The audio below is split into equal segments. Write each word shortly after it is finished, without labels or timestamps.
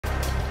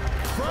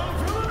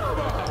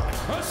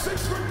a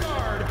 6-foot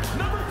guard,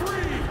 number 3,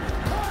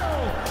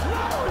 Kyle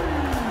Lowry.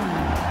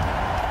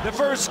 The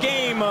first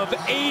game of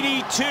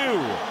 82.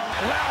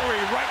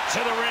 Lowry right to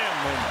the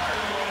rim. And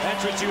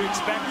that's what you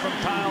expect from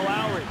Kyle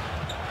Lowry.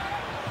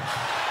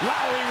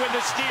 Lowry with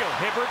the steal.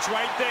 Hibbert's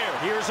right there.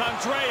 Here's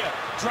Andrea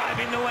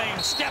driving the lane,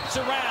 steps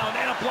around,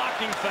 and a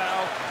blocking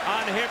foul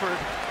on Hibbert.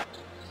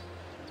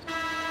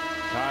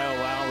 Kyle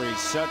Lowry,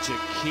 such a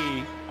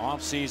key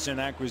offseason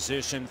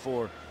acquisition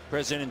for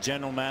President and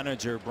General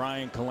Manager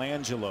Brian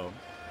Colangelo,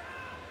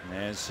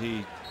 as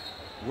he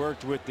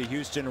worked with the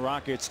Houston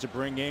Rockets to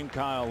bring in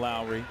Kyle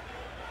Lowry.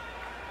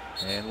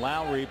 And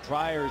Lowry,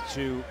 prior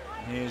to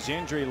his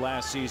injury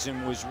last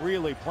season, was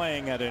really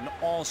playing at an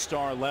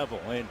all-star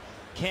level. And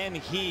can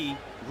he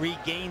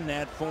regain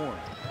that form?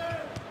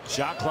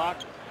 Shot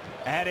clock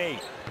at 8.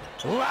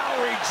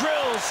 Lowry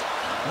drills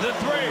the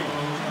 3.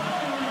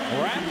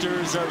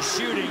 Raptors are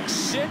shooting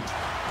shit,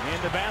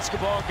 and the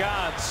basketball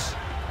gods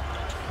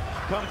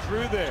come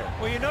through there.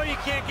 Well, you know you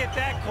can't get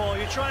that call.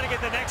 You're trying to get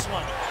the next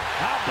one.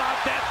 How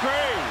about that 3?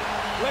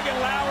 Look at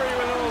Lowry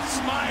with a little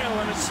smile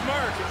and a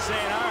smirk and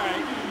saying, all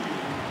right.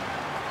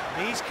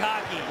 He's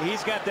cocky.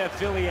 He's got that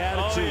Philly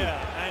attitude. Oh, yeah.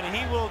 And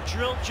he will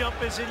drill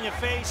jumpers in your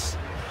face.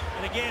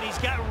 And again, he's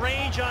got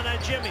range on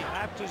that Jimmy.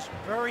 Raptors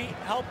very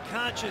help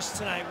conscious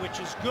tonight, which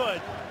is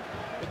good.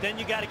 But then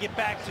you got to get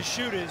back to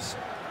shooters.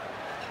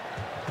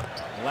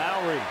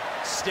 Lowry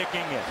sticking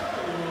it.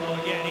 Well,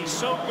 again, he's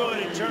so good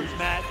in terms,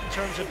 Matt, in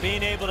terms of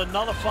being able to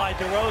nullify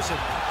DeRozan.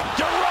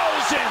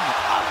 DeRozan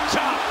up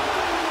top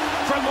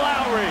from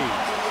Lowry.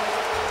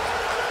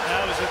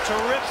 That was a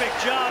terrific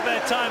job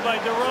that time by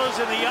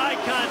DeRozan. The eye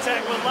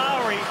contact with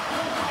Lowry,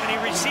 and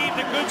he received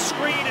a good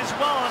screen as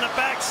well on the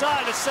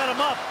backside to set him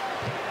up.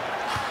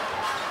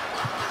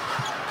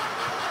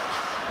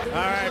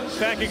 All right,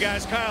 thank you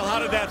guys. Kyle, how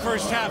did that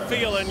first half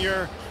feel in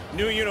your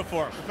new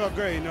uniform? It felt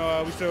great. You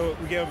know, we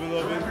gave up a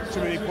little bit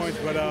too many points,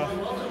 but it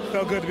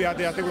felt good to be out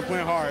there. I think we're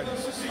playing hard.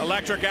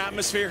 Electric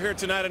atmosphere here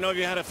tonight. I know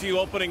you had a few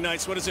opening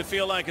nights. What does it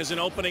feel like as an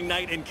opening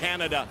night in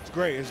Canada? It's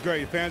great. It's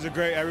great. The fans are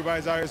great.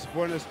 Everybody's out here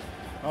supporting us.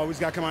 We just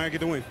got to come out here and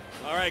get the win.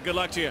 All right, good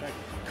luck to you.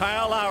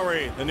 Kyle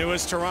Lowry, the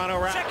newest Toronto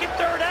Raptor. Second,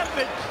 third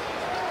effort,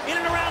 in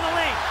and around the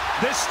lane.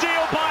 The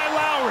steal by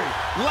Lowry.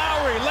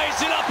 Lowry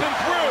lays it up and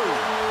through.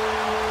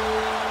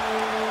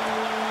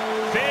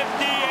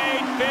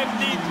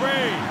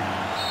 58-53.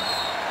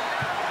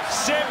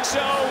 6-0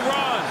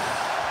 run.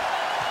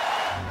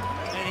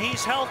 And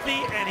he's healthy,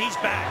 and he's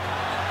back.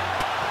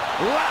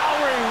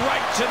 Lowry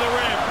right to the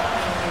rim.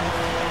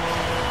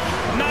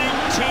 90